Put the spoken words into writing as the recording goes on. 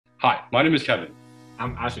Hi, my name is Kevin.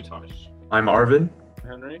 I'm Ashutosh. I'm Arvin.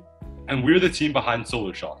 Henry. And we're the team behind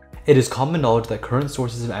SolarShock. It is common knowledge that current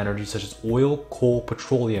sources of energy such as oil, coal,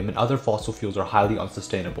 petroleum, and other fossil fuels are highly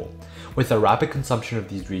unsustainable. With the rapid consumption of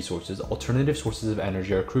these resources, alternative sources of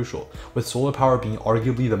energy are crucial, with solar power being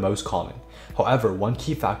arguably the most common. However, one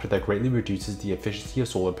key factor that greatly reduces the efficiency of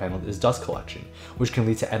solar panels is dust collection, which can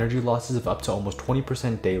lead to energy losses of up to almost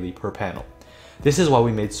 20% daily per panel. This is why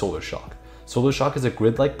we made SolarShock. SolarShock is a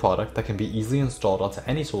grid-like product that can be easily installed onto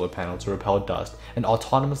any solar panel to repel dust and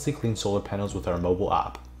autonomously clean solar panels with our mobile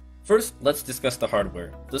app. First, let's discuss the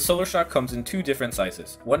hardware. The SolarShock comes in two different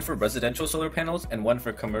sizes, one for residential solar panels and one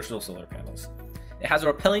for commercial solar panels. It has a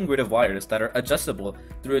repelling grid of wires that are adjustable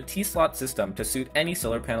through a T-slot system to suit any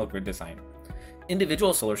solar panel grid design.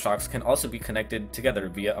 Individual SolarShocks can also be connected together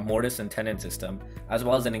via a mortise and tenon system, as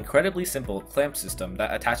well as an incredibly simple clamp system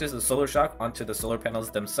that attaches the SolarShock onto the solar panels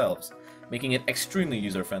themselves, making it extremely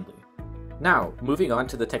user-friendly. Now, moving on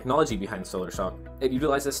to the technology behind SolarShock, it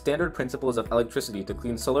utilizes standard principles of electricity to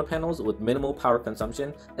clean solar panels with minimal power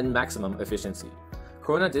consumption and maximum efficiency.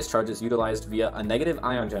 Corona discharge is utilized via a negative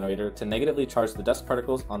ion generator to negatively charge the dust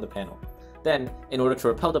particles on the panel. Then, in order to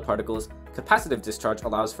repel the particles, capacitive discharge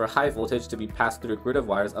allows for high voltage to be passed through a grid of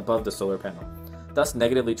wires above the solar panel, thus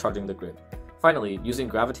negatively charging the grid. Finally, using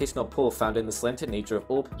gravitational pull found in the slanted nature of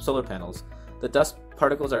old solar panels, the dust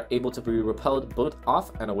particles are able to be repelled both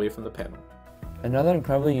off and away from the panel. Another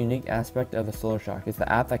incredibly unique aspect of the SolarShock is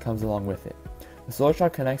the app that comes along with it. The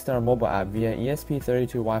SolarShock connects to our mobile app via an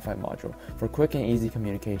ESP32 Wi-Fi module for quick and easy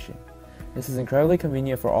communication. This is incredibly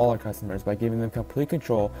convenient for all our customers by giving them complete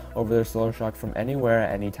control over their SolarShock from anywhere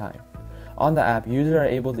at any time. On the app, users are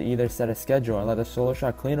able to either set a schedule and let the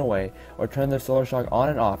SolarShock clean away, or turn their SolarShock on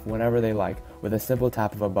and off whenever they like with a simple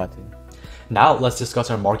tap of a button. Now let's discuss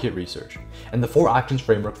our market research. In the 4 actions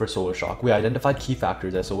framework for SolarShock, we identified key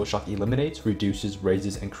factors that SolarShock eliminates, reduces,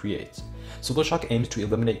 raises, and creates. SolarShock aims to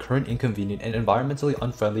eliminate current inconvenient and environmentally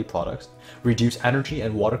unfriendly products, reduce energy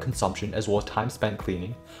and water consumption as well as time spent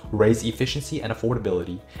cleaning, raise efficiency and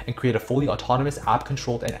affordability, and create a fully autonomous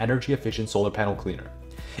app-controlled and energy-efficient solar panel cleaner.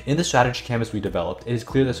 In the strategy canvas we developed, it is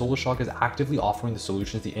clear that SolarShock is actively offering the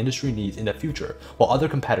solutions the industry needs in the future, while other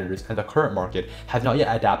competitors and the current market have not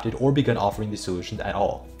yet adapted or begun offering these solutions at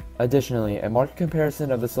all. Additionally, a market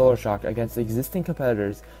comparison of the SolarShock against existing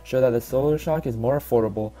competitors show that the SolarShock is more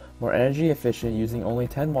affordable, more energy efficient using only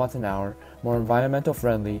 10 watts an hour, more environmental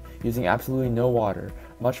friendly using absolutely no water,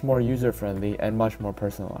 much more user friendly, and much more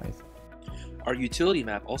personalized. Our utility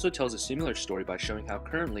map also tells a similar story by showing how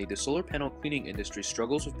currently the solar panel cleaning industry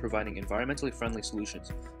struggles with providing environmentally friendly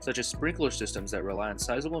solutions, such as sprinkler systems that rely on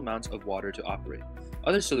sizable amounts of water to operate.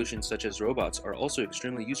 Other solutions such as robots are also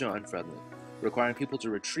extremely user-unfriendly, requiring people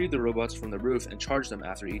to retrieve the robots from the roof and charge them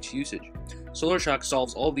after each usage. SolarShock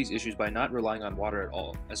solves all of these issues by not relying on water at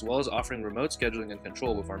all, as well as offering remote scheduling and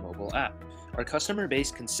control with our mobile app. Our customer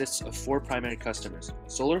base consists of 4 primary customers: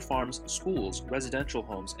 solar farms, schools, residential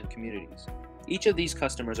homes, and communities. Each of these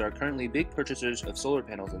customers are currently big purchasers of solar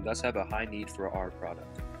panels and thus have a high need for our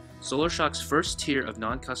product. SolarShock's first tier of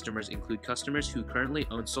non-customers include customers who currently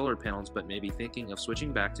own solar panels but may be thinking of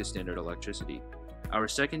switching back to standard electricity. Our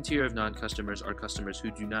second tier of non-customers are customers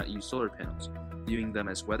who do not use solar panels, viewing them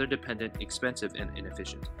as weather-dependent, expensive, and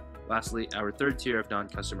inefficient. Lastly, our third tier of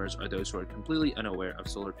non-customers are those who are completely unaware of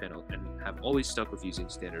solar panels and have always stuck with using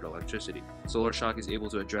standard electricity. SolarShock is able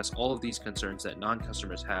to address all of these concerns that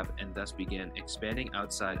non-customers have and thus begin expanding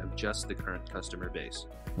outside of just the current customer base.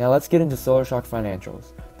 Now let's get into SolarShock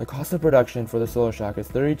financials. The cost of production for the SolarShock is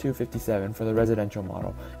 $32.57 for the residential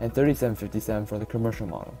model and $37.57 for the commercial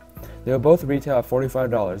model. They will both retail at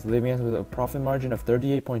 $45, leaving us with a profit margin of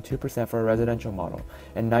 38.2% for a residential model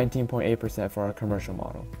and 19.8% for our commercial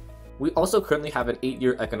model. We also currently have an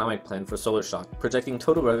 8-year economic plan for SolarShock, projecting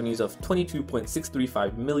total revenues of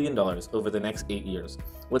 $22.635 million over the next 8 years,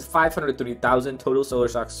 with 530,000 total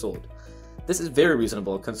SolarShocks sold. This is very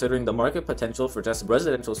reasonable considering the market potential for just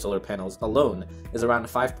residential solar panels alone is around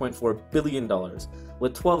 $5.4 billion,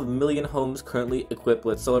 with 12 million homes currently equipped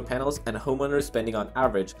with solar panels and homeowners spending on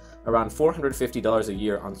average around $450 a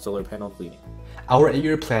year on solar panel cleaning. Our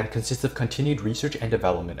 8-year plan consists of continued research and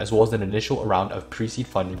development as well as an initial round of pre-seed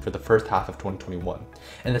funding for the first half of 2021.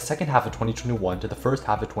 In the second half of 2021 to the first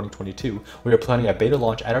half of 2022, we are planning a beta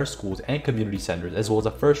launch at our schools and community centers as well as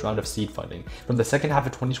a first round of seed funding. From the second half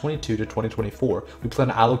of 2022 to 2024, we plan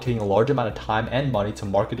on allocating a large amount of time and money to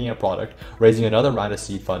marketing our product, raising another round of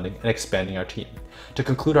seed funding, and expanding our team. To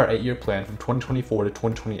conclude our 8-year plan from 2024 to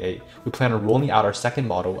 2028, we plan on rolling out our second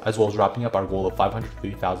model as well as wrapping up our goal of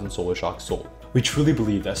 530,000 SolarShocks sold. We truly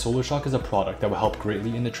believe that SolarShock is a product that will help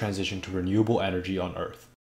greatly in the transition to renewable energy on Earth.